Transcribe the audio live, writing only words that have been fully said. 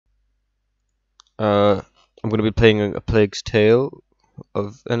I'm gonna be playing a Plague's Tale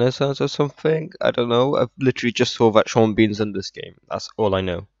of Innocence or something. I don't know. I've literally just saw that Sean Bean's in this game. That's all I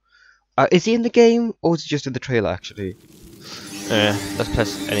know. Is he in the game or is he just in the trailer actually? Let's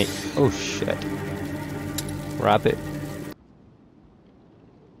press any. Oh shit! Rabbit.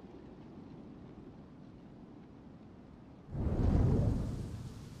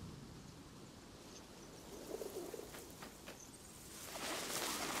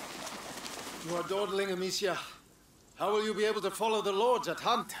 You are dawdling, Amicia. How will you be able to follow the lords at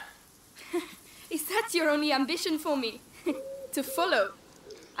hunt? Is that your only ambition for me? To follow?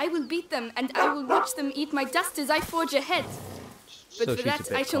 I will beat them, and I will watch them eat my dust as I forge ahead. But So for she's a that,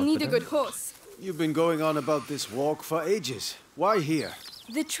 bit I shall need a good confident. horse. You've been going on about this walk for ages. Why here?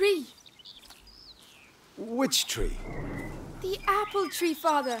 The tree. Which tree? The apple tree,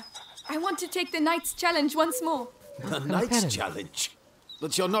 father. I want to take the knight's challenge once more. The Knight's Challenge.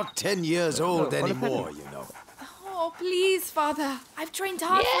 But you're not 10 years old anymore, you know. Oh, please, father. I've trained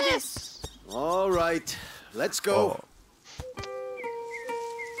hard for this. All right, let's go.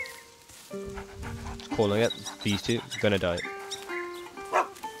 Calling it. These two gonna die.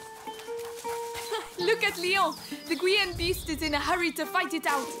 Look at Leon. The Guian beast is in a hurry to fight it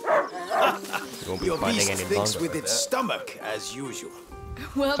out. You won't be Your fighting beast any thinks longer. with its stomach, as usual.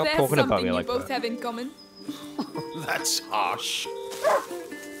 Well, Stop there's talking about something me you like both that. have in common. That's harsh.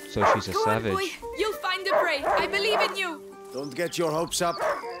 So she's a Go on, boy. savage. You'll find the prey. I believe in you. Don't get your hopes up.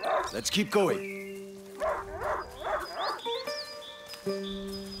 Let's keep going.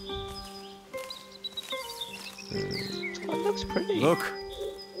 That looks pretty. Look,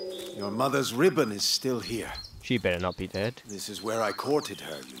 your mother's ribbon is still here. She better not be dead. This is where I courted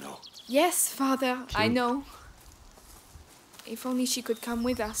her, you know. Yes, father. I know. If only she could come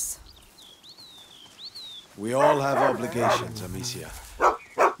with us. We all have obligations, Amicia.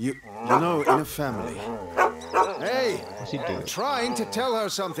 You know, in a family. Hey, What's he doing? I'm trying to tell her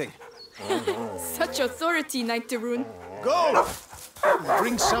something. Such authority, Knight de Rune. Go!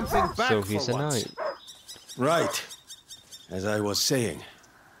 Bring something back So for he's a once. knight. Right. As I was saying,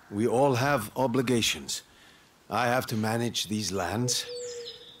 we all have obligations. I have to manage these lands.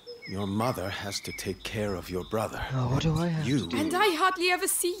 Your mother has to take care of your brother. Oh, what do I have? You. And I hardly ever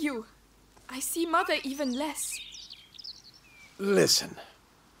see you. I see mother even less. Listen.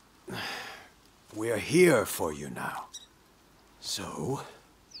 We're here for you now. So,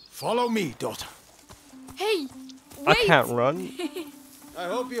 follow me, daughter. Hey, I wait! can't run. I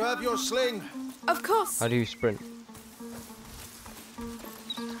hope you have your sling. Of course. How do you sprint?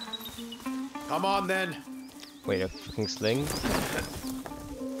 Come on, then. Wait, a fucking sling?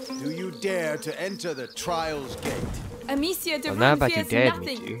 Do you dare to enter the Trials Gate? Amicia de Well, now Rune that you fears dared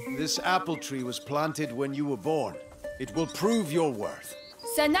me nothing. to. This apple tree was planted when you were born. It will prove your worth.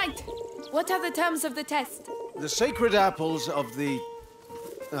 Sir Knight, what are the terms of the test? The sacred apples of the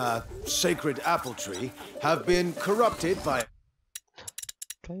sacred apple tree have been corrupted by...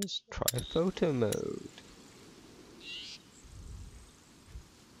 Try photo mode.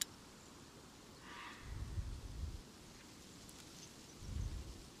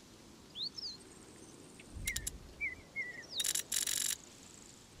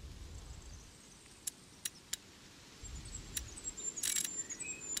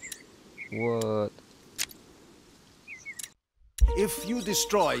 What? If you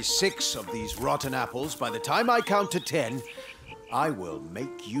destroy 6 of these rotten apples by the time I count to 10, I will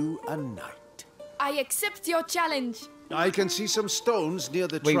make you a knight. I accept your challenge. I can see some stones near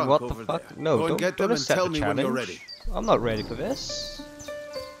the Wait, trunk what over the fuck? there. No, Go and don't, get don't them and accept tell the me when challenge. you're ready. I'm not ready for this.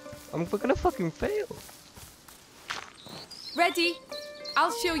 We're gonna fucking fail. Ready?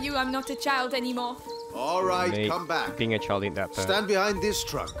 I'll show you I'm not a child anymore. All right, Mate, come back. Being a child ain't that bad. Stand behind this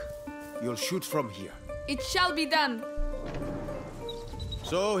trunk. You'll shoot from here. It shall be done.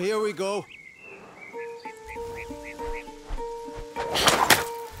 So here we go.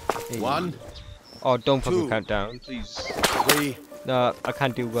 Hey. 1, Oh, don't fucking 2, count down, please. 3, No, I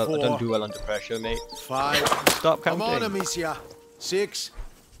can't do well. I 4, don't do well under pressure, mate. 5. Stop Come counting. on, Amicia. 6,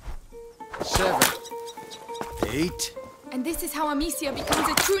 7, 8, And this is how Amicia becomes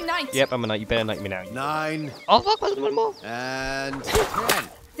a true knight. Yep, I'm a knight. You better knight me now. 9, Oh fuck! There's one more. and 10.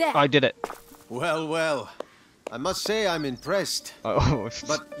 There. I did it. Well, well. I must say I'm impressed. Oh,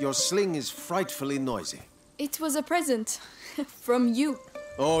 But your sling is frightfully noisy. It was a present. From you.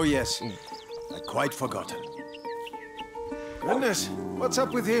 Oh, yes. I'd quite forgotten. Goodness, what's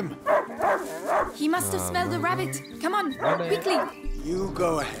up with him? He must have smelled the rabbit. Come on, quickly. You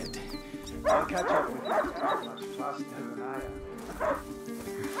go ahead. I'll catch up with you. Faster than I am.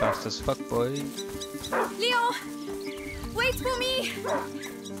 fast as fuck, boy. Leon, wait for me.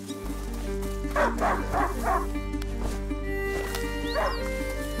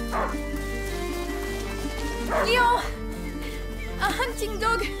 Leo! A hunting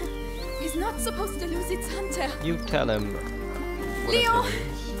dog is not supposed to lose its hunter. You tell him. what Leo! it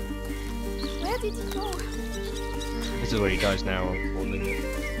is. Where did he go? This is where he dies now. Only.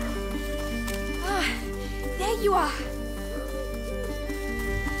 Ah, there you are.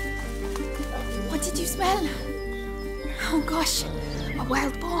 What did you smell? Oh gosh, a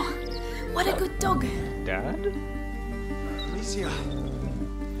wild boar. What a good dog. Dad? Alicia,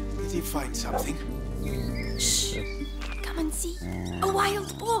 did he find something? Shh, come and see. A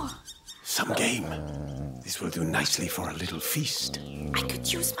wild boar. Some game. This will do nicely for a little feast. I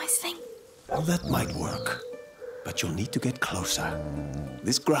could use my sling. Well, that might work. But you'll need to get closer.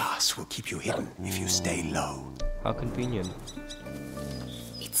 This grass will keep you hidden if you stay low. How convenient.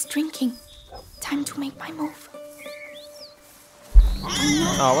 It's drinking. Time to make my move.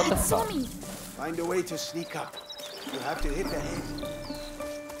 Oh, what the It saw fuck? me. Find a way to sneak up. You have to hit the head.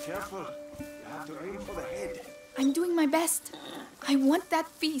 Careful. You have to aim for the head. I'm doing my best. I want that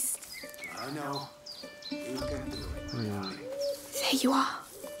feast. I know. You can do it. There you are.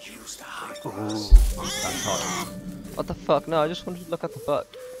 Use the high grass. That's hot. What the fuck? No, I just wanted to look at the butt.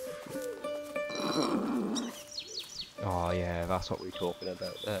 Oh yeah, that's what we're talking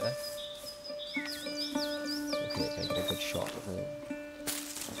about there. Okay, taking a good shot of it.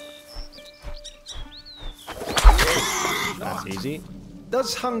 That's easy.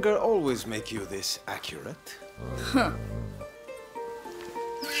 Does hunger always make you this accurate? But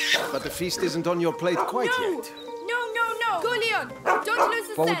the feast isn't on your plate quite yet. No. Go, Leon. Don't lose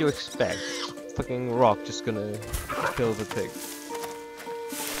the What would you scent. expect? Fucking rock just gonna kill the pig.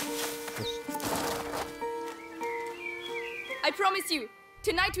 I promise you,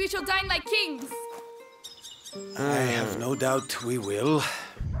 tonight we shall dine like kings. I have no doubt we will.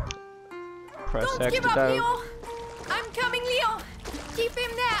 Press Don't X give to up, down. Leo. I'm coming, Leo. Keep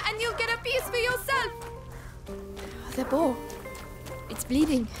him there and you'll get a piece for yourself. The boar. It's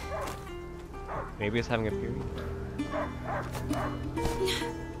bleeding. Maybe it's having a period.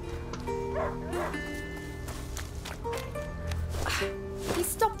 He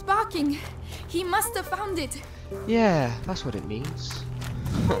stopped barking. He must have found it. Yeah, that's what it means.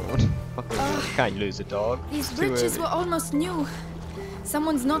 Fucking can't lose a dog. These It's too bridges early. were almost new.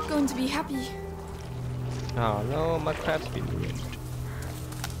 Someone's not going to be happy. Oh no, my crab's been ruined.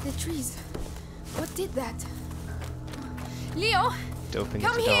 The trees. What did that? Leo, Don't think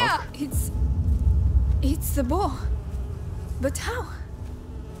come it's a here. dog. It's the boar. But how?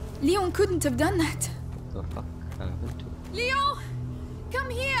 Leon couldn't have done that. The fuck happened to it? Leo, come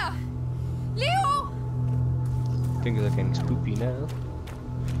here. Leo. Things are getting spoopy now.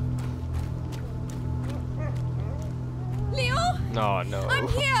 Leo, No, no. I'm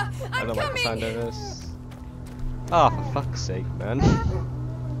here. I I'm don't like the sound coming. of this. Oh, for fuck's sake, man.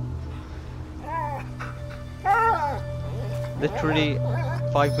 Literally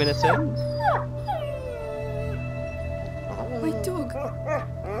 5 minutes in? My dog.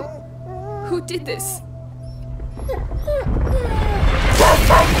 Who did this?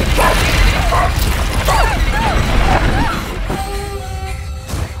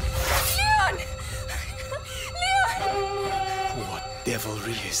 Leon! Leon! What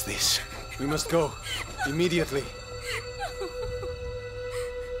devilry is this? We must go. Immediately.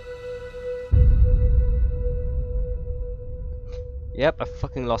 Yep, I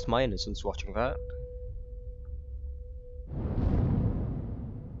fucking lost my innocence watching that.